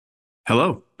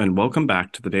Hello, and welcome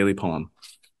back to the Daily Poem,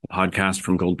 a podcast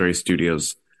from Goldberry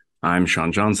Studios. I'm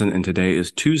Sean Johnson, and today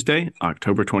is Tuesday,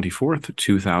 October 24th,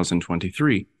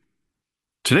 2023.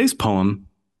 Today's poem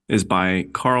is by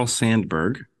Carl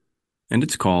Sandburg, and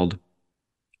it's called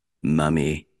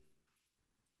Mummy.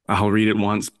 I'll read it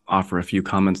once, offer a few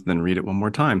comments, then read it one more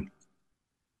time.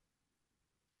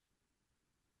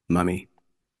 Mummy.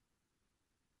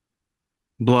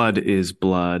 Blood is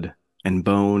blood, and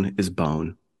bone is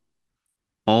bone.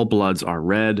 All bloods are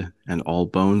red, and all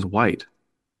bones white.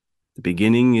 The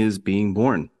beginning is being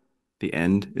born. The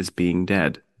end is being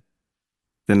dead.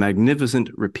 The magnificent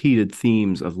repeated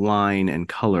themes of line and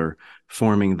color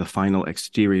forming the final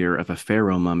exterior of a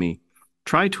pharaoh mummy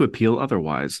try to appeal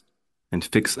otherwise and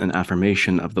fix an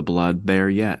affirmation of the blood there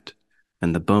yet,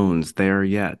 and the bones there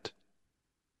yet.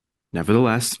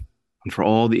 Nevertheless, and for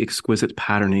all the exquisite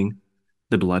patterning,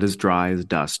 the blood is dry as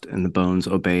dust, and the bones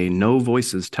obey no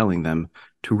voices telling them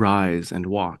to rise and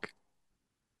walk.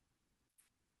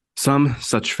 Some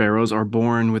such pharaohs are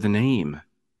born with a name,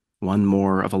 one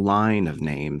more of a line of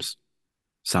names.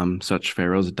 Some such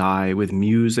pharaohs die with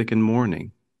music and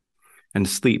mourning, and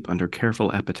sleep under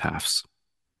careful epitaphs.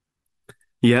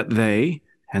 Yet they,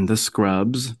 and the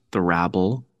scrubs, the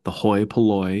rabble, the hoi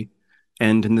polloi,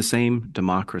 end in the same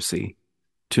democracy,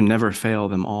 to never fail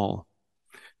them all,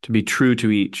 to be true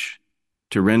to each,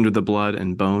 to render the blood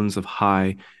and bones of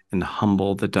high and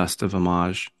humble the dust of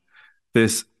homage.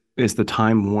 This is the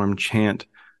time-worn chant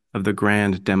of the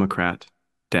grand democrat,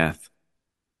 death.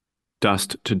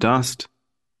 Dust to dust,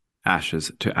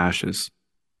 ashes to ashes.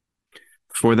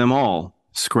 For them all,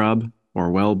 scrub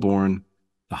or well-born,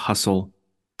 the hustle,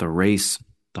 the race,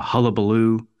 the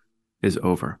hullabaloo is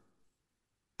over.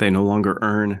 They no longer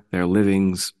earn their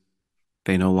livings.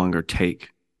 They no longer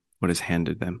take what is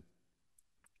handed them.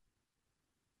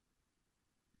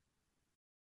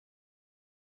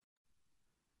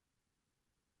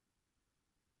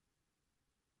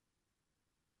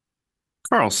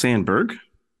 Carl Sandburg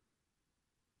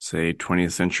is a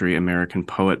 20th century American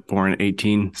poet born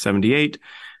 1878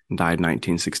 and died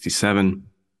 1967.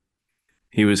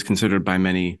 He was considered by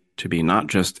many to be not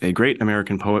just a great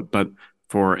American poet, but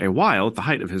for a while, at the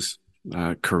height of his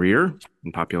career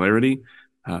and popularity,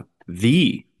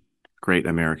 the great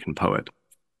American poet.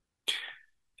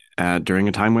 During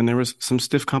a time when there was some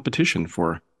stiff competition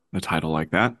for a title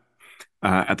like that.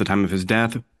 At the time of his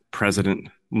death, President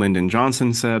Lyndon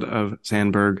Johnson said of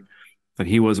Sandburg that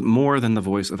he was more than the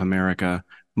voice of America,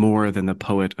 more than the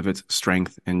poet of its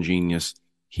strength and genius.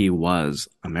 He was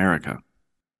America.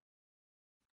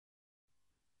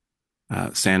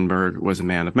 Sandburg was a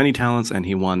man of many talents, and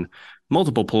he won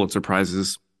multiple Pulitzer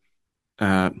Prizes,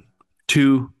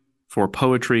 2 for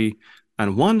poetry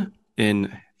and 1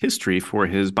 in history for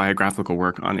his biographical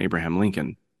work on Abraham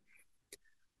Lincoln.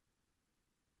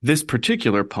 This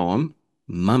particular poem,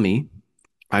 Mummy,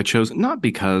 I chose not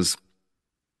because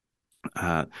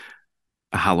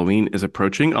Halloween is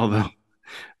approaching, although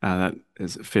that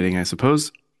is fitting, I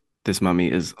suppose. This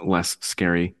mummy is less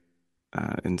scary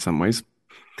in some ways.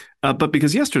 But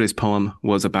because yesterday's poem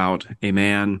was about a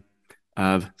man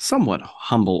of somewhat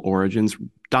humble origins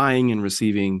dying and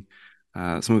receiving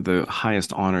some of the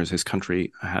highest honors his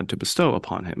country had to bestow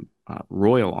upon him,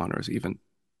 royal honors even.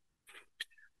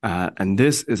 And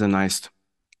this is a nice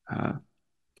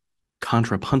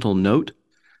contrapuntal note,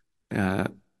 a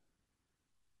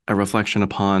reflection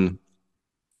upon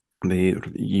the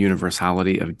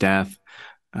universality of death,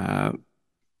 an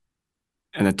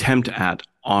attempt at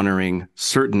honoring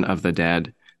certain of the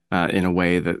dead in a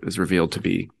way that is revealed to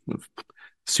be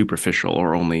superficial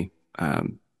or only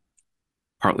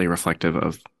partly reflective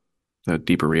of the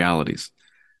deeper realities.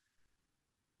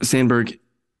 Sandburg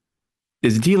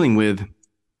is dealing with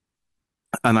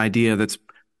an idea that's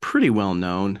pretty well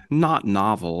known, not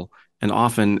novel, and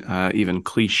often even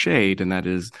cliched, and that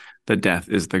is that death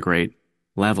is the great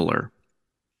leveler.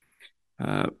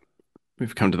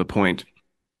 We've come to the point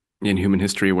in human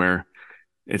history where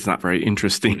it's not very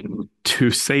interesting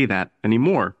to say that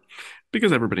anymore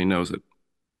because everybody knows it.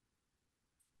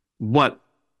 What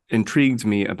intrigues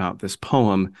me about this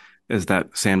poem is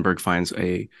that Sandburg finds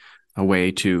a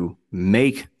way to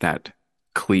make that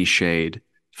cliched,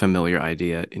 familiar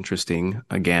idea interesting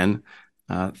again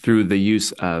through the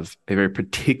use of a very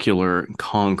particular,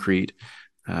 concrete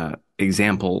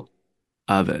example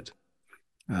of it.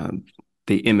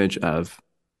 The image of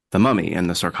the mummy and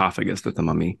the sarcophagus that the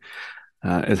mummy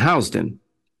is housed in,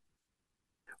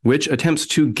 which attempts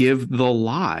to give the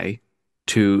lie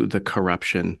to the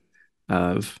corruption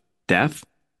of death.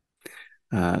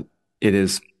 It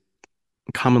is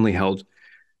commonly held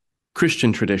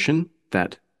Christian tradition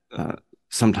that uh,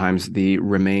 sometimes the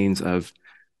remains of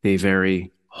the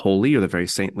very holy or the very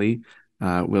saintly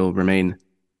will remain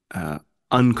uh,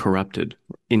 uncorrupted,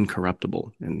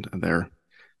 incorruptible, and their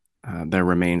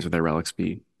remains or their relics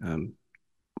be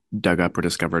dug up or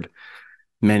discovered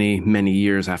many, many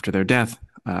years after their death,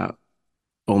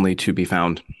 only to be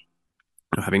found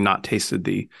having not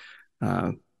tasted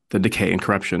uh, the decay and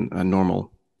corruption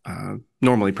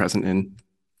normally present in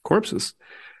corpses.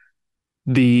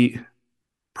 The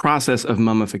process of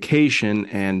mummification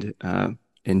and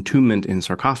entombment in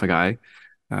sarcophagi,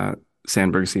 uh,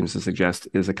 Sandburg seems to suggest,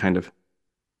 is a kind of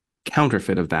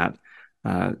counterfeit of that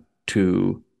uh,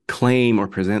 to claim or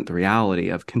present the reality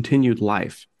of continued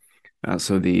life.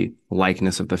 So the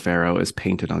likeness of the pharaoh is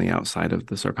painted on the outside of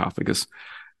the sarcophagus,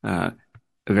 uh,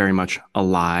 very much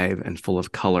alive and full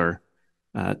of color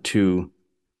to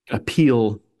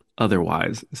appeal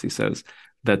otherwise, as he says,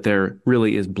 that there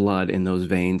really is blood in those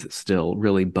veins still,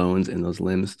 really bones in those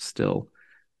limbs still,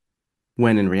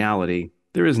 when in reality,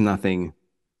 there is nothing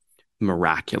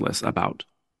miraculous about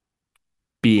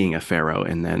being a pharaoh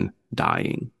and then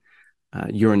dying.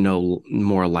 You're no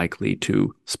more likely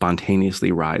to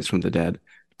spontaneously rise from the dead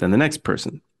than the next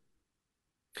person.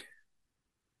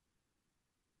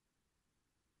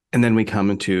 And then we come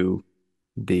into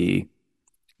the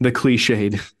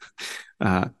cliched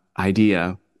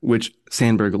idea, which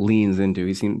Sandburg leans into.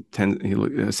 He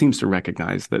seems to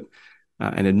recognize that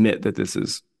and admit that this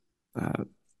is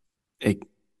a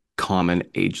common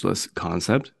ageless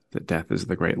concept, that death is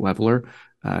the great leveler.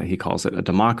 He calls it a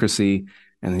democracy,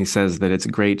 and he says that its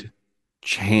great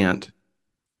chant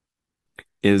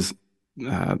is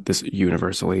this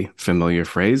universally familiar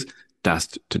phrase,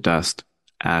 dust to dust,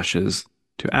 ashes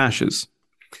to ashes.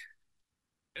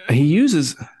 He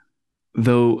uses,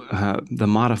 though, the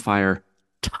modifier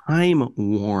time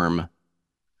warm,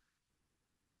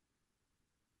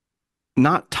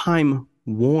 not time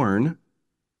worn,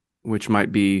 which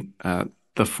might be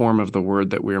the form of the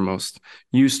word that we're most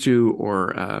used to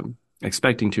or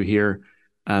expecting to hear,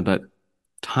 but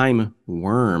time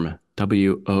worm,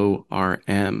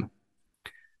 WORM,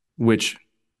 which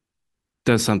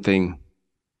does something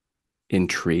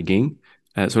intriguing.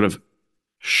 Sort of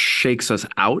shakes us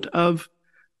out of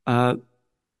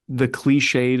the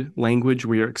cliched language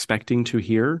we are expecting to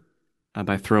hear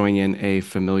by throwing in a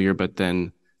familiar but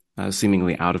then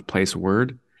seemingly out of place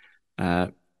word.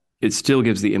 It still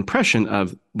gives the impression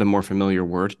of the more familiar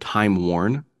word, time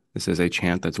worn. This is a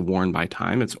chant that's worn by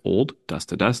time. It's old, dust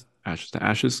to dust, ashes to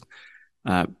ashes.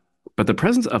 But the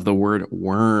presence of the word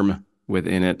worm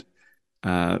within it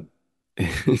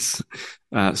is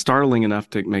startling enough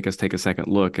to make us take a second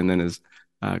look, and then is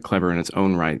clever in its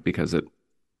own right because it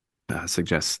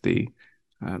suggests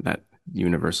that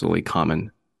universally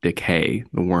common decay,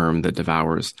 the worm that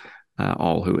devours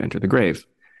all who enter the grave.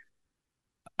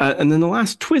 And then the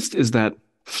last twist is that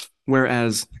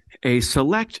whereas a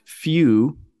select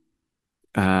few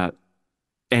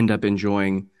end up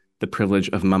enjoying the privilege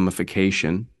of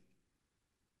mummification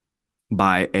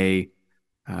by a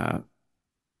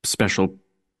special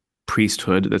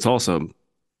priesthood that's also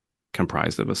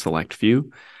comprised of a select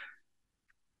few,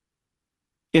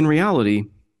 in reality,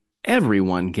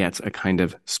 everyone gets a kind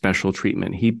of special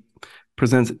treatment. He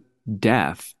presents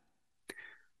death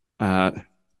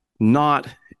not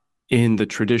in the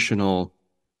traditional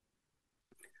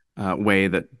way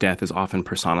that death is often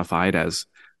personified as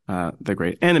the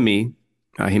great enemy.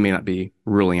 He may not be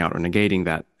ruling out or negating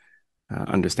that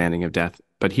understanding of death,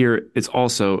 but here it's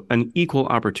also an equal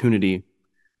opportunity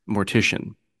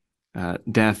mortician.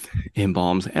 Death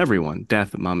embalms everyone.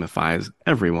 Death mummifies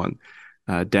everyone.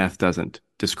 Death doesn't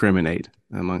discriminate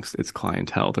amongst its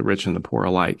clientele. The rich and the poor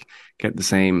alike get the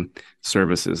same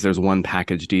services. There's one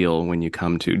package deal when you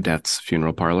come to death's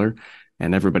funeral parlor,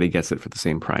 and everybody gets it for the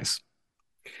same price.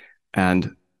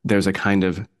 And there's a kind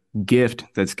of gift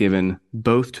that's given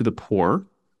both to the poor,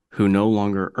 who no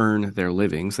longer earn their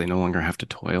livings, they no longer have to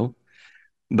toil,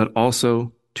 but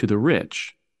also to the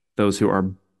rich, those who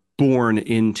are born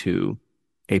into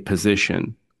a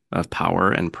position of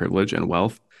power and privilege and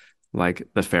wealth, like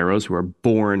the pharaohs who are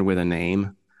born with a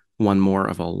name, one more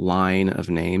of a line of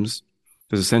names.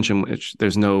 There's a sense in which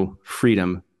there's no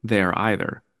freedom there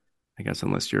either, I guess,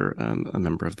 unless you're a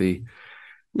member of the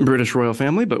British royal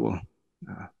family, but we'll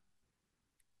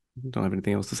don't have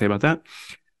anything else to say about that.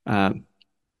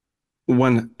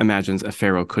 One imagines a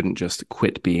pharaoh couldn't just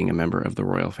quit being a member of the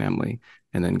royal family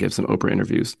and then give some Oprah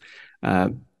interviews.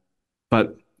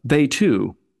 But they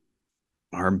too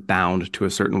are bound to a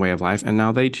certain way of life, and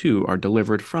now they too are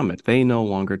delivered from it. They no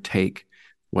longer take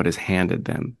what is handed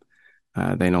them.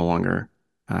 They no longer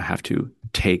have to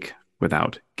take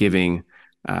without giving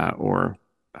or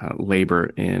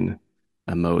labor in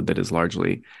a mode that is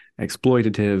largely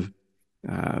exploitative.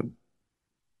 Uh,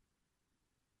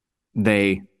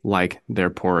 they, like their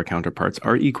poorer counterparts,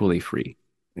 are equally free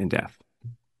in death.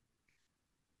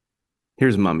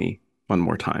 Here's Mummy one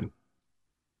more time.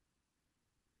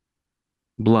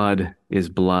 Blood is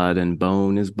blood and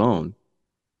bone is bone.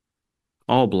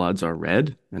 All bloods are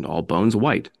red and all bones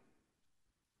white.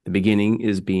 The beginning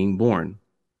is being born.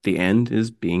 The end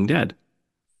is being dead.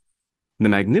 The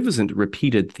magnificent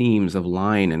repeated themes of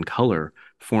line and color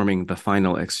forming the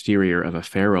final exterior of a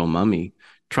pharaoh mummy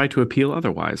try to appeal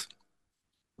otherwise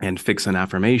and fix an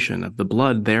affirmation of the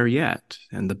blood there yet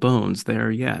and the bones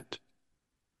there yet.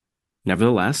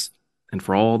 Nevertheless, and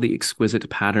for all the exquisite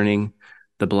patterning,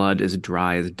 the blood is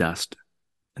dry as dust,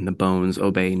 and the bones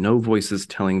obey no voices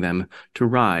telling them to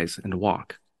rise and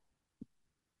walk.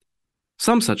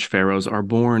 Some such pharaohs are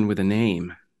born with a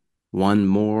name, one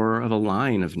more of a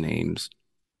line of names.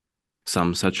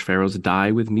 Some such pharaohs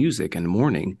die with music and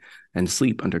mourning, and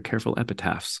sleep under careful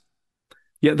epitaphs.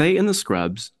 Yet they and the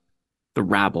scrubs, the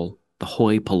rabble, the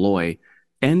hoi polloi,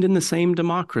 end in the same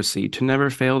democracy to never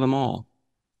fail them all,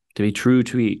 to be true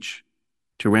to each,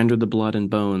 to render the blood and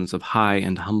bones of high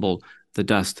and humble the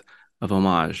dust of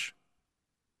homage.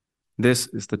 This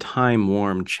is the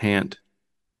time-warm chant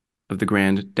of the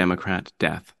grand democrat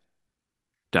death.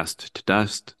 Dust to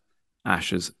dust,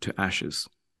 ashes to ashes.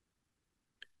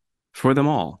 For them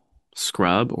all,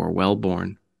 scrub or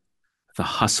well-born, the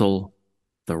hustle,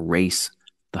 the race,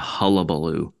 the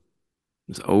hullabaloo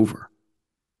is over.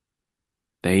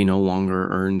 They no longer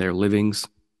earn their livings.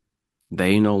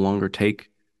 They no longer take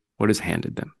what is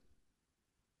handed them.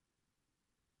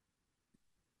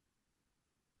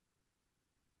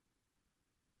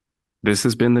 This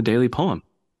has been the Daily Poem.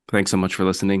 Thanks so much for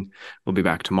listening. We'll be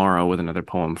back tomorrow with another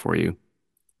poem for you.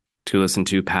 To listen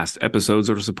to past episodes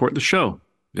or to support the show,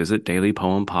 visit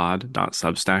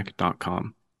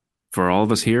dailypoempod.substack.com. For all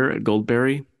of us here at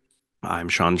Goldberry, I'm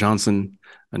Sean Johnson.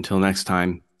 Until next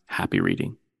time, happy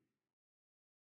reading.